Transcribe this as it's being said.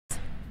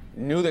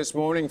New this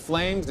morning,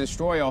 flames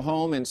destroy a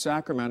home in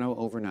Sacramento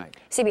overnight.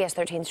 CBS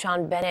 13's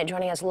Sean Bennett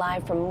joining us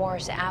live from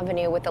Morse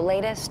Avenue with the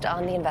latest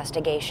on the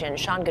investigation.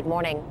 Sean, good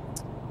morning.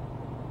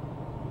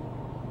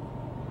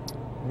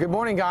 Good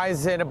morning,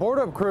 guys. And a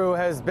board-up crew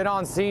has been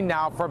on scene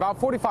now for about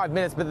 45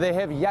 minutes, but they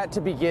have yet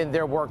to begin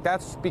their work.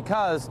 That's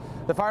because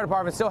the fire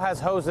department still has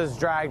hoses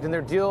dragged, and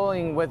they're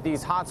dealing with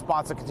these hot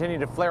spots that continue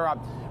to flare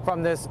up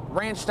from this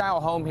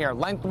ranch-style home here.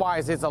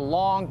 Lengthwise, it's a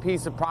long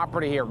piece of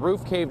property here.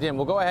 Roof caved in.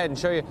 We'll go ahead and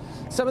show you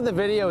some of the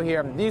video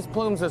here. These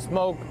plumes of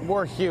smoke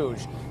were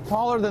huge,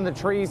 taller than the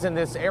trees in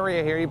this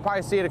area here. You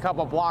probably see it a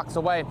couple blocks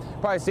away.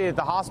 Probably see it at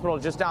the hospital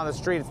just down the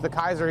street. It's the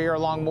Kaiser here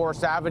along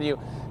Morse Avenue.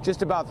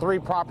 Just about 3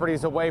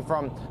 properties away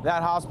from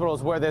that hospital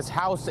is where this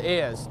house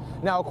is.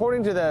 Now,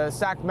 according to the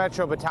Sac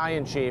Metro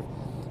Battalion Chief,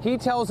 he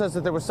tells us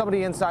that there was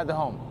somebody inside the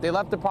home. They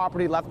left the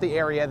property, left the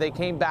area. They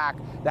came back.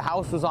 The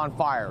house was on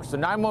fire. So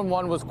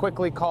 911 was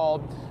quickly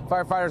called.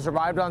 Firefighters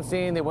arrived on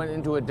scene. They went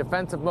into a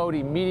defensive mode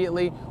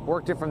immediately,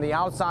 worked it from the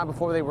outside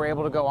before they were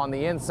able to go on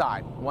the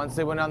inside. Once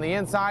they went on the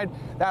inside,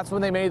 that's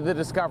when they made the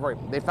discovery.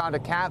 They found a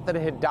cat that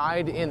had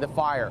died in the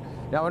fire.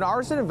 Now, an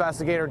arson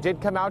investigator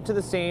did come out to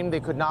the scene. They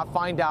could not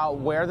find out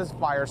where this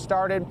fire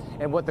started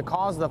and what the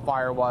cause of the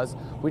fire was.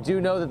 We do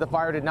know that the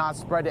fire did not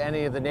spread to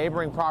any of the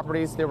neighboring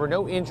properties. There were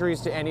no injuries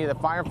to any of the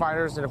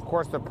firefighters and, of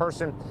course, the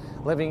person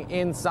living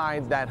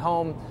inside that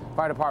home.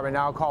 Fire department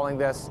now calling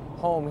this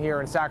home here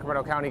in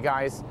Sacramento County,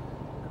 guys,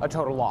 a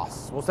total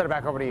loss. We'll send it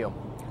back over to you.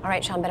 All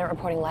right, Sean Bennett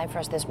reporting live for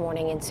us this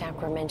morning in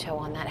Sacramento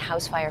on that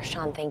house fire.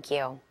 Sean, thank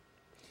you.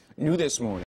 New this morning.